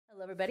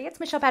Hello everybody, it's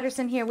Michelle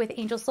Patterson here with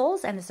Angel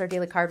Souls, and this is our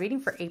daily card reading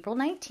for April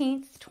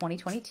 19th,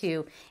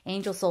 2022.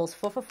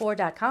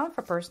 Angelsouls444.com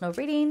for personal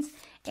readings,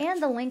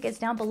 and the link is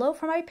down below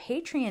for my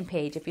Patreon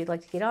page. If you'd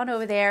like to get on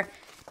over there,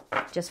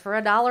 just for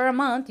 $1 a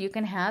month, you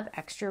can have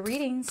extra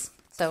readings.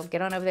 So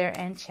get on over there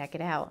and check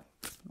it out.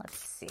 Let's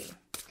see.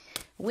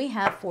 We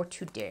have for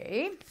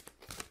today,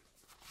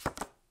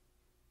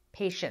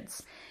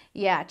 patience.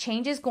 Yeah,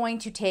 change is going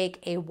to take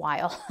a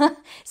while.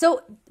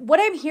 So what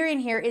I'm hearing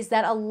here is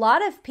that a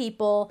lot of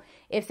people,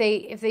 if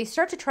they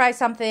start to try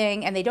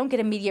something and they don't get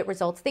immediate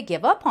results, they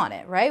give up on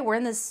it, right? We're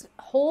in this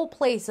whole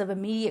place of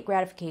immediate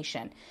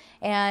gratification.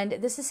 And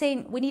this is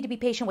saying we need to be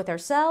patient with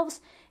ourselves,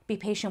 be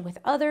patient with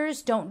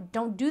others.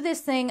 Don't do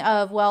this thing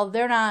of, well,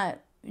 they're not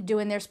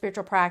doing their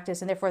spiritual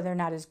practice and therefore they're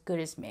not as good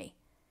as me.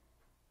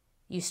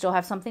 You still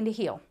have something to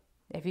heal.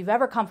 If you've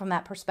ever come from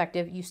that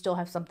perspective, you still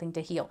have something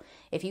to heal.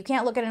 If you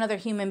can't look at another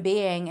human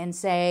being and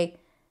say,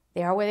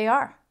 they are where they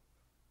are,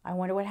 I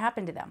wonder what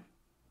happened to them,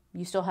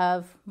 you still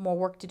have more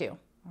work to do,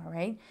 all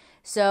right?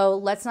 So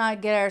let's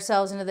not get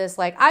ourselves into this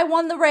like, I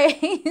won the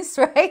race,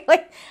 right?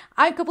 Like,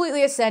 I'm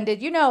completely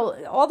ascended. You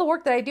know, all the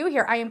work that I do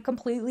here, I am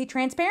completely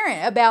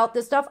transparent about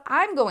the stuff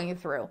I'm going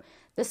through,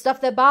 the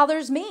stuff that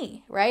bothers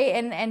me, right?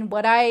 And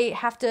what I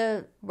have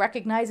to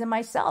recognize in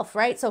myself,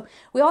 right? So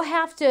we all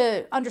have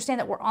to understand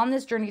that we're on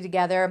this journey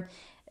together.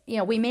 You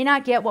know, we may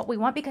not get what we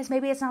want because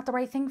maybe it's not the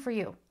right thing for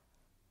you.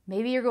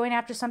 Maybe you're going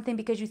after something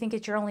because you think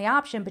it's your only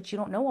option, but you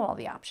don't know all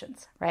the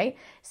options, right?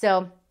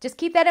 So just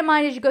keep that in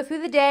mind as you go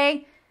through the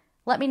day.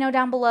 Let me know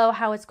down below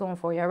how it's going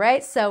for you, all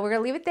right? So we're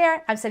going to leave it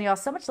there. I'm sending you all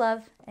so much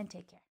love and take care.